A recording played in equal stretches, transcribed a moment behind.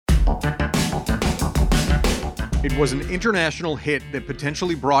It was an international hit that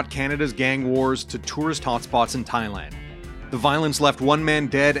potentially brought Canada's gang wars to tourist hotspots in Thailand. The violence left one man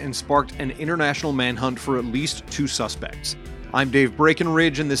dead and sparked an international manhunt for at least 2 suspects. I'm Dave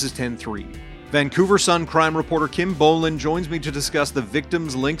Breckenridge, and this is 10-3. Vancouver Sun crime reporter Kim Boland joins me to discuss the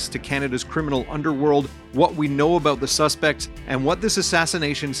victims' links to Canada's criminal underworld, what we know about the suspects, and what this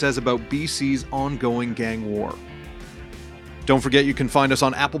assassination says about BC's ongoing gang war. Don't forget you can find us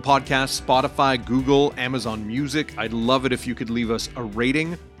on Apple Podcasts, Spotify, Google, Amazon Music. I'd love it if you could leave us a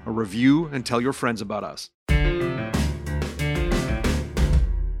rating, a review, and tell your friends about us.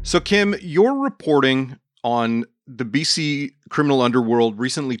 So Kim, your reporting on the BC criminal underworld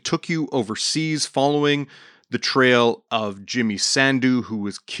recently took you overseas following the trail of Jimmy Sandhu, who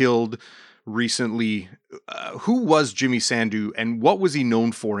was killed recently. Who was Jimmy Sandhu and what was he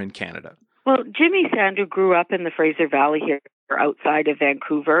known for in Canada? Well, Jimmy Sandhu grew up in the Fraser Valley here outside of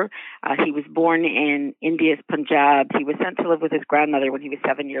Vancouver. He was born in India's Punjab. He was sent to live with his grandmother when he was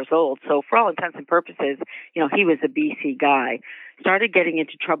 7 years old. So for all intents and purposes, he was a BC guy. Started getting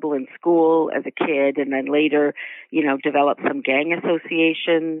into trouble in school as a kid and then later, developed some gang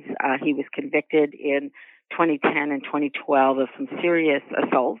associations. He was convicted in 2010 and 2012 of some serious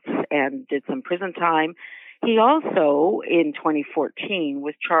assaults and did some prison time. He also, in 2014,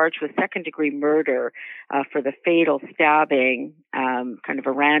 was charged with second-degree murder for the fatal stabbing, kind of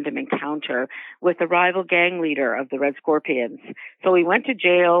a random encounter, with a rival gang leader of the Red Scorpions. So he went to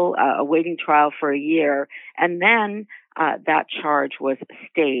jail, awaiting trial for a year, and then that charge was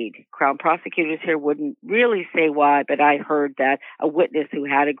stayed. Crown prosecutors here wouldn't really say why, but I heard that a witness who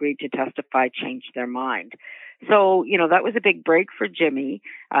had agreed to testify changed their mind. So, that was a big break for Jimmy.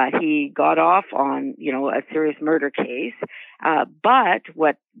 He got off on, a serious murder case. But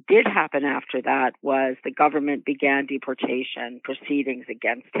what did happen after that was the government began deportation proceedings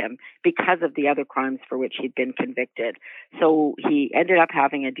against him because of the other crimes for which he'd been convicted. So he ended up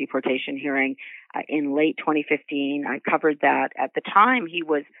having a deportation hearing in late 2015. I covered that. At the time, he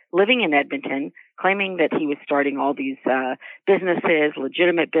was living in Edmonton, claiming that he was starting all these businesses,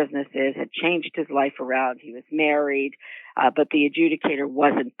 legitimate businesses, had changed his life around. He was married, but the adjudicator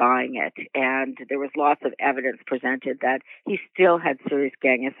wasn't buying it. And there was lots of evidence presented that he still had serious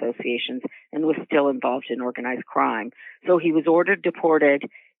gang associations and was still involved in organized crime. So he was ordered deported,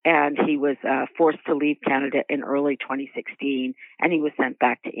 and he was forced to leave Canada in early 2016, and he was sent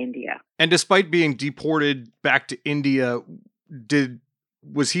back to India. And despite being deported back to India,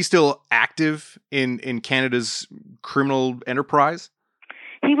 was he still active in Canada's criminal enterprise?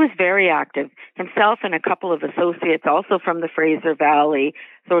 He was very active. Himself and a couple of associates, also from the Fraser Valley,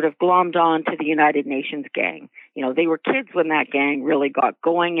 sort of glommed on to the United Nations gang. They were kids when that gang really got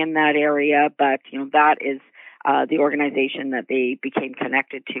going in that area, but, that is the organization that they became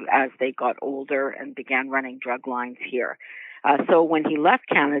connected to as they got older and began running drug lines here. So when he left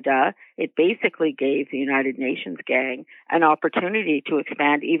Canada, it basically gave the United Nations gang an opportunity to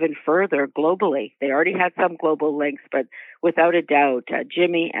expand even further globally. They already had some global links, but without a doubt,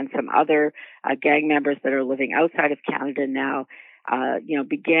 Jimmy and some other gang members that are living outside of Canada now,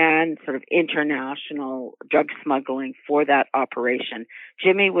 began sort of international drug smuggling for that operation.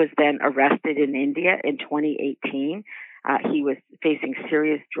 Jimmy was then arrested in India in 2018. He was facing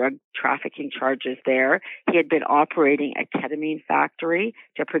serious drug trafficking charges there. He had been operating a ketamine factory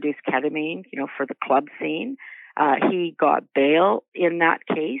to produce ketamine, for the club scene. He got bail in that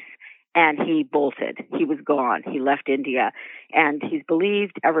case, and he bolted. He was gone. He left India. And he's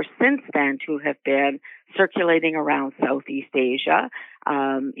believed ever since then to have been circulating around Southeast Asia.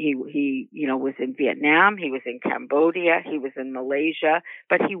 He was in Vietnam. He was in Cambodia. He was in Malaysia.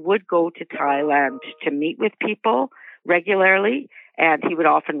 But he would go to Thailand to meet with people regularly, and he would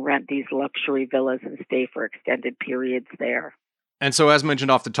often rent these luxury villas and stay for extended periods there. And so, as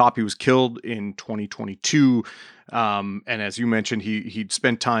mentioned off the top, he was killed in 2022. And as you mentioned, he'd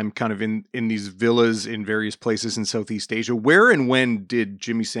spent time kind of in these villas in various places in Southeast Asia. Where and when did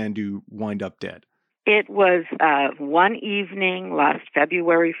Jimmy Sandhu wind up dead? It was one evening last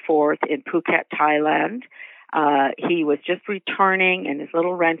February 4th in Phuket, Thailand. He was just returning in his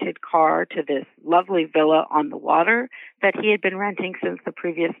little rented car to this lovely villa on the water that he had been renting since the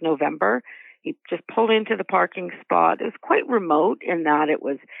previous November. He just pulled into the parking spot. It was quite remote in that it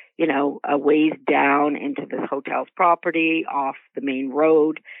was, a ways down into this hotel's property off the main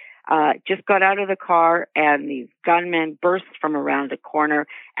road. Just got out of the car and these gunmen burst from around a corner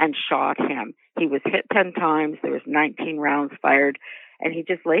and shot him. He was hit 10 times. There was 19 rounds fired. And he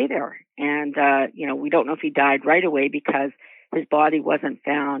just lay there. And, we don't know if he died right away because his body wasn't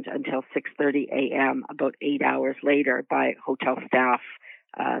found until 6:30 a.m., about 8 hours later, by hotel staff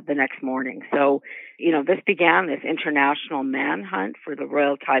the next morning. So, this began this international manhunt for the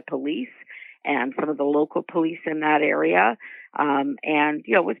Royal Thai Police and some of the local police in that area.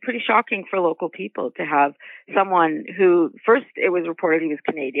 It was pretty shocking for local people to have someone who, first, it was reported he was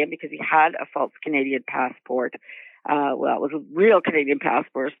Canadian because he had a false Canadian passport. It was a real Canadian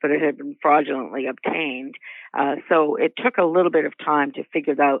passport, but it had been fraudulently obtained. So it took a little bit of time to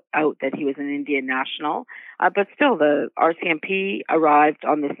figure out that he was an Indian national. But still, the RCMP arrived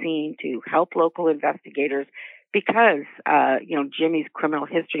on the scene to help local investigators because, Jimmy's criminal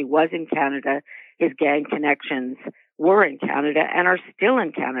history was in Canada. His gang connections were in Canada and are still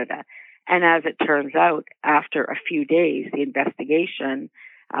in Canada. And as it turns out, after a few days, the investigation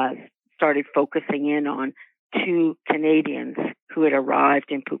started focusing in on 2 Canadians who had arrived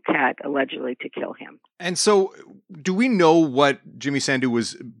in Phuket allegedly to kill him. And so, do we know what Jimmy Sandhu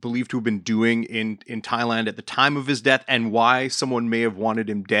was believed to have been doing in Thailand at the time of his death, and why someone may have wanted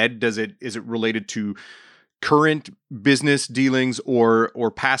him dead? Is it related to current business dealings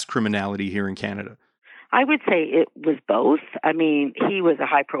or past criminality here in Canada? I would say it was both. I mean, he was a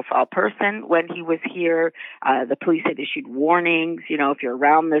high-profile person when he was here. The police had issued warnings. If you're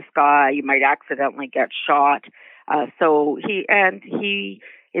around this guy, you might accidentally get shot. So he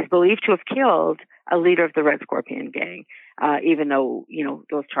is believed to have killed a leader of the Red Scorpion gang, even though,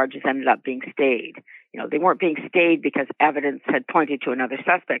 those charges ended up being stayed. They weren't being stayed because evidence had pointed to another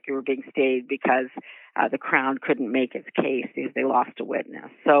suspect. They were being stayed because the Crown couldn't make its case because they lost a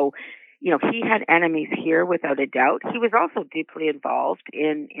witness. So, he had enemies here without a doubt. He was also deeply involved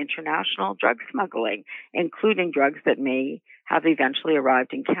in international drug smuggling, including drugs that may have eventually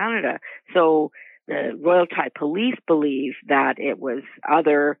arrived in Canada. So the Royal Thai Police believe that it was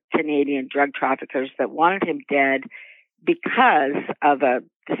other Canadian drug traffickers that wanted him dead because of a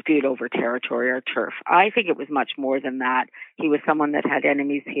dispute over territory or turf. I think it was much more than that. He was someone that had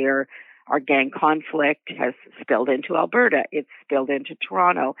enemies here. Our gang conflict has spilled into Alberta. It's spilled into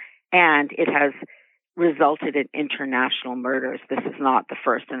Toronto. And it has resulted in international murders. This is not the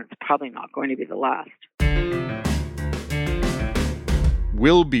first, and it's probably not going to be the last.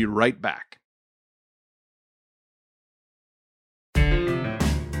 We'll be right back.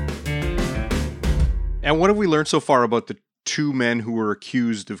 And what have we learned so far about the 2 men who were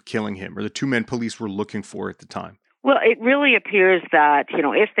accused of killing him, or the 2 men police were looking for at the time? Well, it really appears that,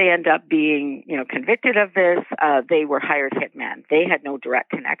 if they end up being, convicted of this, they were hired hitmen. They had no direct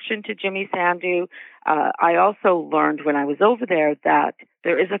connection to Jimmy Sandhu. I also learned when I was over there that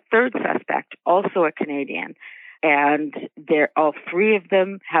there is a third suspect, also a Canadian, and all 3 of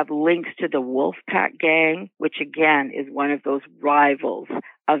them have links to the Wolfpack gang, which again is one of those rivals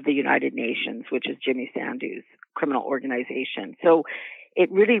of the United Nations, which is Jimmy Sandhu's criminal organization. So it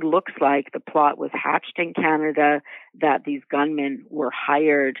really looks like the plot was hatched in Canada, that these gunmen were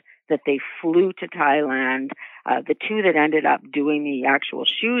hired, that they flew to Thailand. The 2 that ended up doing the actual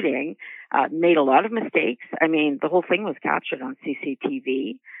shooting made a lot of mistakes. I mean, the whole thing was captured on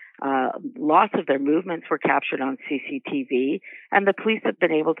CCTV. Lots of their movements were captured on CCTV, and the police have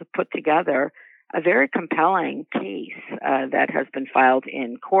been able to put together a very compelling case that has been filed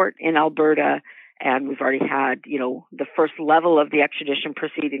in court in Alberta. And we've already had, the first level of the extradition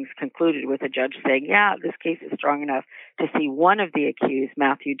proceedings concluded with a judge saying, yeah, this case is strong enough to see one of the accused,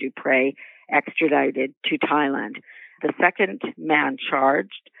 Matthew Dupre, extradited to Thailand. The second man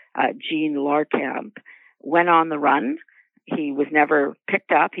charged, Gene Larkamp, went on the run. He was never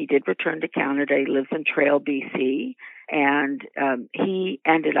picked up. He did return to Canada. He lives in Trail, BC. And he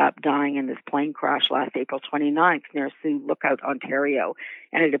ended up dying in this plane crash last April 29th near Sioux Lookout, Ontario.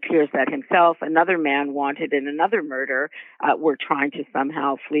 And it appears that himself, another man wanted in another murder, were trying to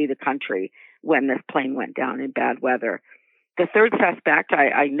somehow flee the country when this plane went down in bad weather. The third suspect,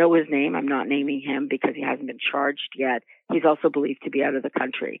 I know his name. I'm not naming him because he hasn't been charged yet. He's also believed to be out of the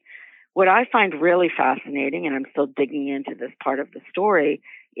country. What I find really fascinating, and I'm still digging into this part of the story,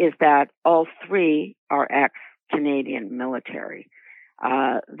 is that all 3 are ex-Canadian military.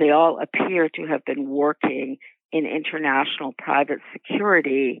 They all appear to have been working in international private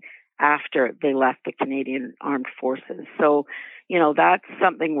security after they left the Canadian Armed Forces. So, that's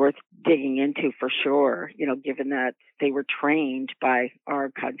something worth digging into for sure, given that they were trained by our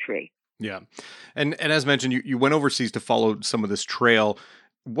country. Yeah. And as mentioned, you went overseas to follow some of this trail.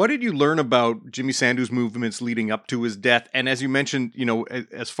 What did you learn about Jimmy Sandhu's movements leading up to his death? And as you mentioned,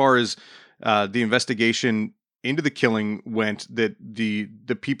 as far as the investigation into the killing went, that the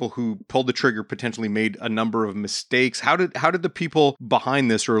people who pulled the trigger potentially made a number of mistakes. How did the people behind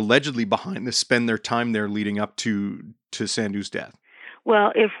this, or allegedly behind this, spend their time there leading up to Sandhu's death?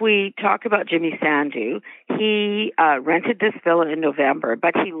 Well, if we talk about Jimmy Sandu, he rented this villa in November,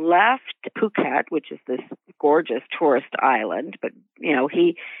 but he left Phuket, which is this gorgeous tourist island. But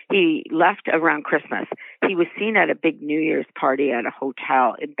he left around Christmas. He was seen at a big New Year's party at a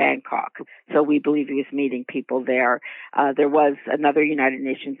hotel in Bangkok, so we believe he was meeting people there. There was another United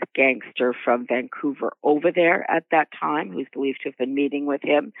Nations gangster from Vancouver over there at that time, who's believed to have been meeting with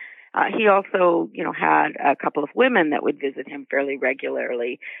him. He also, had a couple of women that would visit him fairly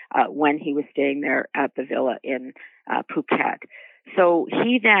regularly when he was staying there at the villa in Phuket. So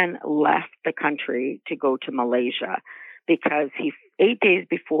he then left the country to go to Malaysia because 8 days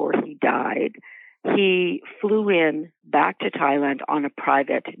before he died, he flew in back to Thailand on a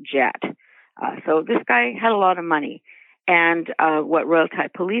private jet. So this guy had a lot of money. And what Royal Thai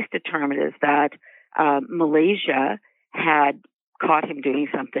Police determined is that Malaysia had caught him doing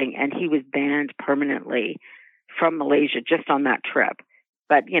something, and he was banned permanently from Malaysia just on that trip.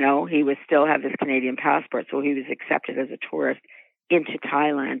 But, he was still have his Canadian passport, so he was accepted as a tourist into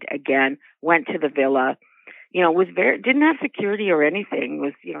Thailand again, went to the villa, didn't have security or anything,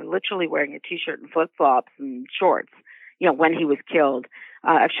 was, literally wearing a T-shirt and flip-flops and shorts, when he was killed.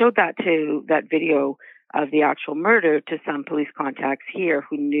 I've showed that video of the actual murder to some police contacts here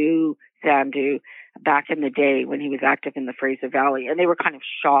who knew Sandu back in the day when he was active in the Fraser Valley. And they were kind of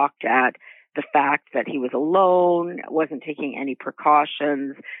shocked at the fact that he was alone, wasn't taking any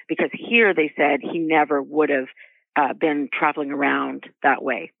precautions, because here they said he never would have been traveling around that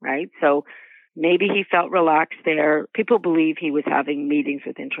way, right? So maybe he felt relaxed there. People believe he was having meetings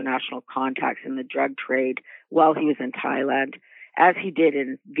with international contacts in the drug trade while he was in Thailand, as he did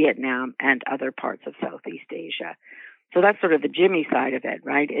in Vietnam and other parts of Southeast Asia. So that's sort of the Jimmy side of it,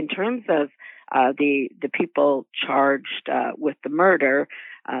 right? In terms of the people charged with the murder,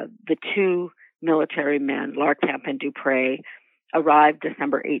 the two military men, Larkamp and Dupré, arrived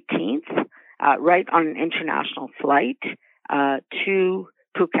December 18th, right on an international flight to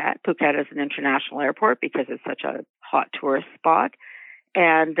Phuket. Phuket is an international airport because it's such a hot tourist spot.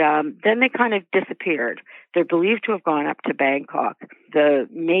 And then they kind of disappeared. They're believed to have gone up to Bangkok. The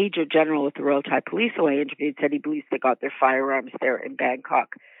Major General with the Royal Thai Police, who I interviewed, said he believes they got their firearms there in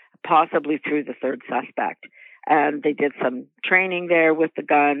Bangkok, possibly through the third suspect. And they did some training there with the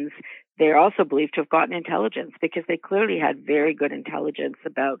guns. They're also believed to have gotten intelligence because they clearly had very good intelligence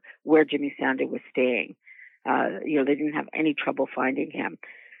about where Jimmy Sandu was staying. They didn't have any trouble finding him.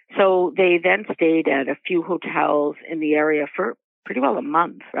 So they then stayed at a few hotels in the area for pretty well a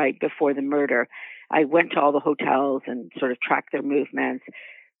month, right, before the murder. I went to all the hotels and sort of tracked their movements,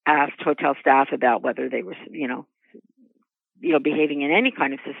 asked hotel staff about whether they were, behaving in any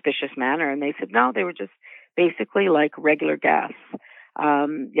kind of suspicious manner. And they said, no, they were just basically like regular guests.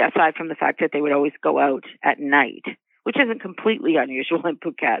 Aside from the fact that they would always go out at night, which isn't completely unusual in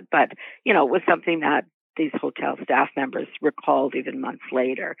Phuket, but, it was something that these hotel staff members recalled even months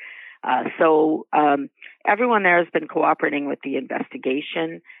later. So everyone there has been cooperating with the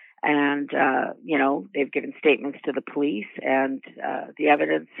investigation, and, they've given statements to the police, and the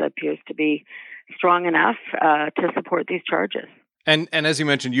evidence appears to be strong enough to support these charges. And as you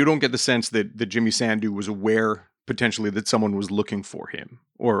mentioned, you don't get the sense that Jimmy Sandu was aware potentially that someone was looking for him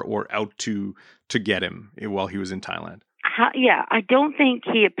or out to get him while he was in Thailand. I don't think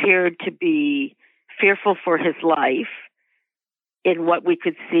he appeared to be fearful for his life in what we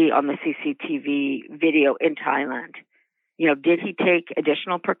could see on the CCTV video in Thailand. Did he take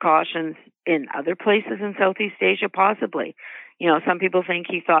additional precautions in other places in Southeast Asia? Possibly. Some people think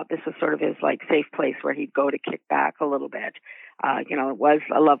he thought this was sort of his safe place where he'd go to kick back a little bit. It was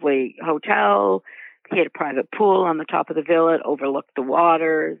a lovely hotel. He had a private pool on the top of the villa. It overlooked the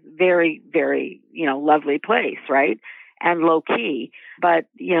water. Very, very, lovely place, right? And low key. But,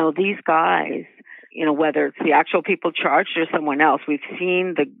 these guys, whether it's the actual people charged or someone else, we've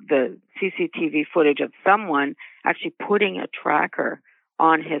seen the CCTV footage of someone actually putting a tracker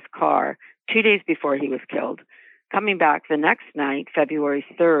on his car 2 days before he was killed, coming back the next night, February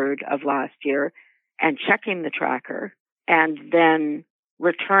 3rd of last year, and checking the tracker, and then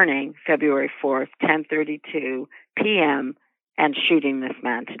returning February 4th, 10:32 p.m., and shooting this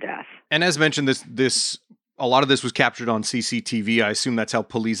man to death. And as mentioned, this a lot of this was captured on CCTV. I assume that's how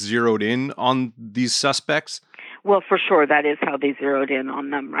police zeroed in on these suspects? Well, for sure, that is how they zeroed in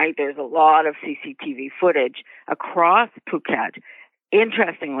on them, right? There's a lot of CCTV footage across Phuket.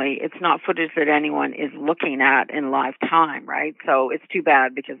 Interestingly, it's not footage that anyone is looking at in live time, right? So it's too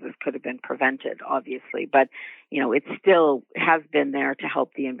bad because this could have been prevented, obviously. But, it still has been there to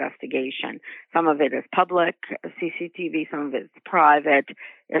help the investigation. Some of it is public CCTV, some of it's private,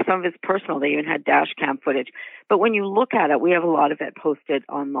 some of it's personal. They even had dash cam footage. But when you look at it, we have a lot of it posted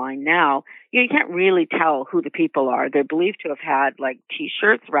online now. You can't really tell who the people are. They're believed to have had like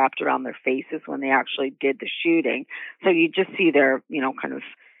T-shirts wrapped around their faces when they actually did the shooting. So you just see their, kind of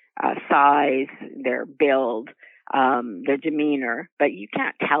size, their build, their demeanor, but you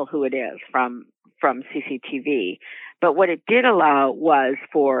can't tell who it is from CCTV. But what it did allow was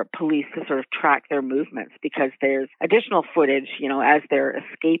for police to sort of track their movements, because there's additional footage, as they're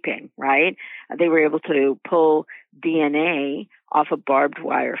escaping, right? They were able to pull DNA off a barbed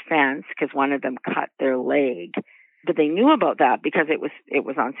wire fence because one of them cut their leg. But they knew about that because it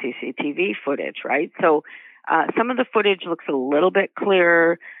was on CCTV footage, right? So some of the footage looks a little bit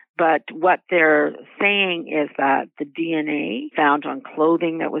clearer, but what they're saying is that the DNA found on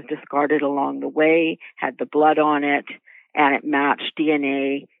clothing that was discarded along the way had the blood on it, and it matched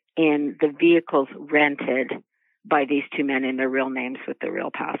DNA in the vehicles rented by these two men in their real names with their real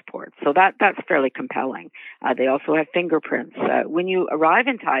passports. So that's fairly compelling. They also have fingerprints. When you arrive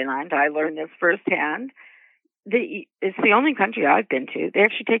in Thailand, I learned this firsthand, it's the only country I've been to. They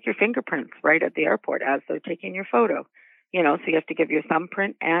actually take your fingerprints right at the airport as they're taking your photo. So you have to give your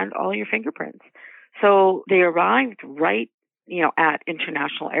thumbprint and all your fingerprints. So they arrived right, at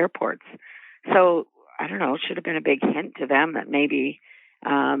international airports. So I don't know, it should have been a big hint to them that maybe,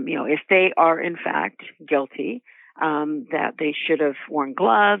 if they are in fact guilty, that they should have worn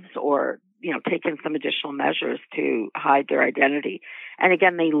gloves or, taken some additional measures to hide their identity. And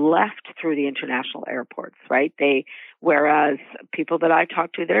again, they left through the international airports, right? Whereas people that I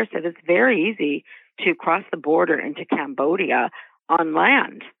talked to there said it's very easy to cross the border into Cambodia on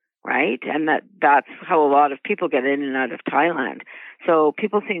land, right? And that's how a lot of people get in and out of Thailand. So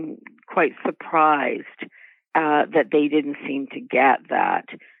people seem quite surprised that they didn't seem to get that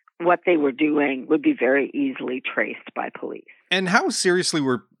what they were doing would be very easily traced by police. And how seriously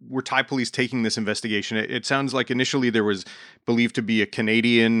were Thai police taking this investigation? It sounds like initially there was believed to be a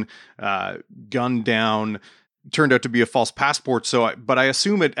Canadian gunned down, turned out to be a false passport. But I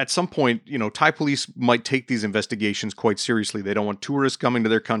assume at some point, Thai police might take these investigations quite seriously. They don't want tourists coming to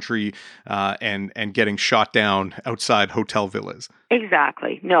their country and getting shot down outside hotel villas.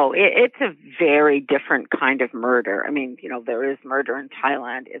 Exactly. No, it's a very different kind of murder. I mean, there is murder in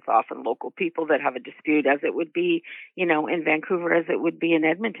Thailand. It's often local people that have a dispute, as it would be, in Vancouver, as it would be in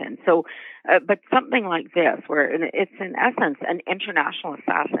Edmonton. So, but something like this, where it's in essence an international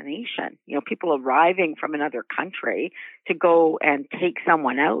assassination, people arriving from another country to go and take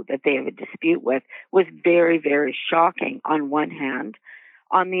someone out that they have a dispute with, was very, very shocking on one hand.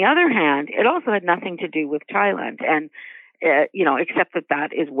 On the other hand, it also had nothing to do with Thailand. And except that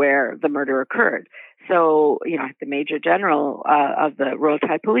is where the murder occurred. So, the Major General of the Royal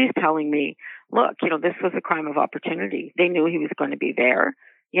Thai Police telling me, look, this was a crime of opportunity. They knew he was going to be there,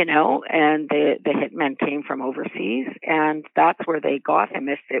 and the hitmen came from overseas, and that's where they got him.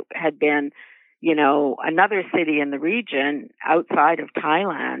 If it had been, another city in the region outside of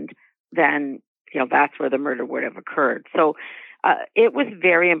Thailand, then, that's where the murder would have occurred. So, it was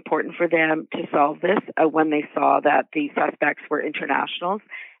very important for them to solve this when they saw that the suspects were internationals.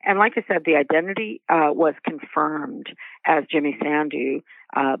 And like I said, the identity was confirmed as Jimmy Sandhu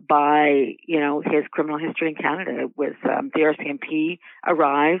by, his criminal history in Canada. It was the RCMP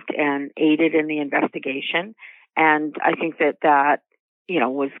arrived and aided in the investigation. And I think that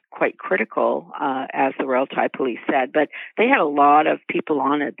was quite critical, as the Royal Thai Police said. But they had a lot of people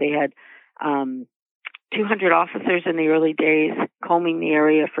on it. They had 200 officers in the early days combing the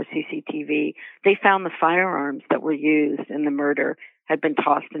area for CCTV. They found the firearms that were used in the murder had been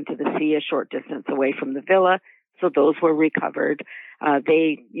tossed into the sea a short distance away from the villa. So those were recovered.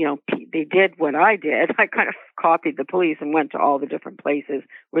 They did what I did. I kind of copied the police and went to all the different places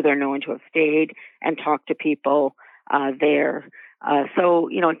where they're known to have stayed and talked to people there. So,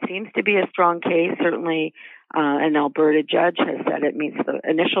 it seems to be a strong case. Certainly, an Alberta judge has said it meets the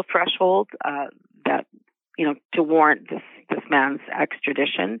initial threshold that, to warrant this man's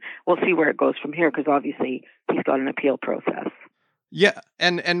extradition. We'll see where it goes from here, because obviously he's got an appeal process. Yeah,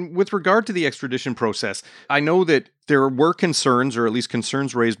 and with regard to the extradition process, I know that there were concerns, or at least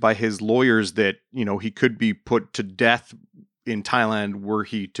concerns raised by his lawyers, that, he could be put to death in Thailand were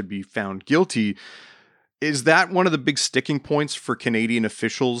he to be found guilty. Is that one of the big sticking points for Canadian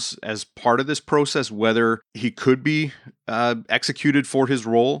officials as part of this process, whether he could be executed for his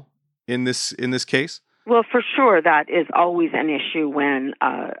role in this case? Well, for sure, that is always an issue when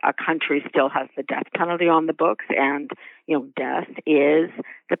a country still has the death penalty on the books, and death is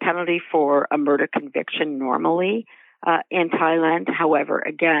the penalty for a murder conviction normally in Thailand. However,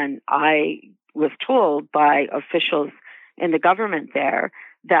 again, I was told by officials in the government there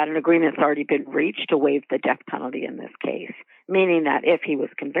that an agreement's already been reached to waive the death penalty in this case, meaning that if he was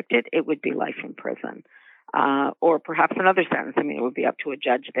convicted, it would be life in prison. Or perhaps another sentence. I mean, it would be up to a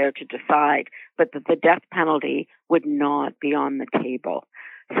judge there to decide, but the death penalty would not be on the table.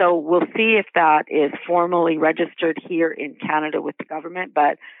 So we'll see if that is formally registered here in Canada with the government,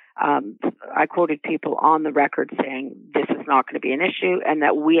 but I quoted people on the record saying this is not going to be an issue and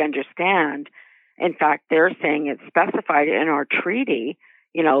that we understand. In fact, they're saying it's specified in our treaty,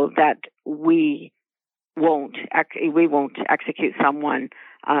 that we won't execute someone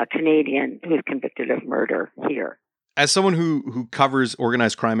Canadian who is convicted of murder here. As someone who covers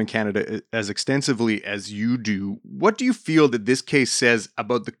organized crime in Canada as extensively as you do, what do you feel that this case says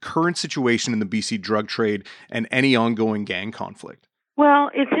about the current situation in the BC drug trade and any ongoing gang conflict?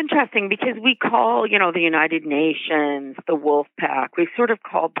 Well, it's interesting because we call, the United Nations, the Wolf Pack, we've sort of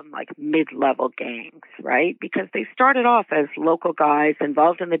called them like mid-level gangs, right? Because they started off as local guys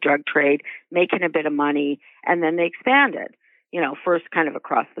involved in the drug trade, making a bit of money, and then they expanded. First kind of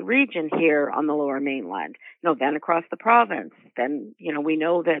across the region here on the Lower Mainland, then across the province. Then, we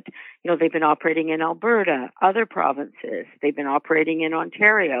know that, they've been operating in Alberta, other provinces. They've been operating in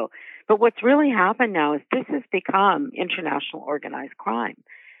Ontario. But what's really happened now is this has become international organized crime.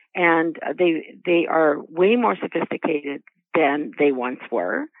 And they are way more sophisticated than they once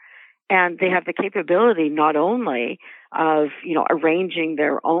were. And they have the capability not only of, arranging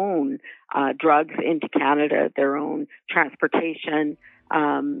their own drugs into Canada, their own transportation,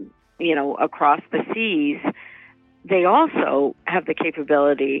 across the seas. They also have the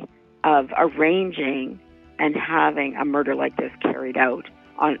capability of arranging and having a murder like this carried out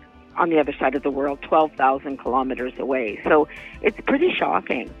on the other side of the world, 12,000 kilometers away. So it's pretty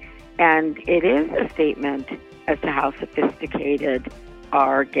shocking. And it is a statement as to how sophisticated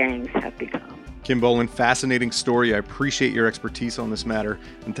our gangs have become. Kim Boland, fascinating story. I appreciate your expertise on this matter,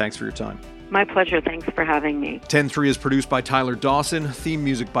 and thanks for your time. My pleasure. Thanks for having me. 10-3 is produced by Tyler Dawson, theme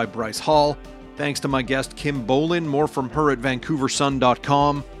music by Bryce Hall. Thanks to my guest, Kim Boland. More from her at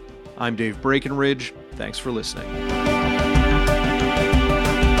vancouversun.com. I'm Dave Breckenridge. Thanks for listening.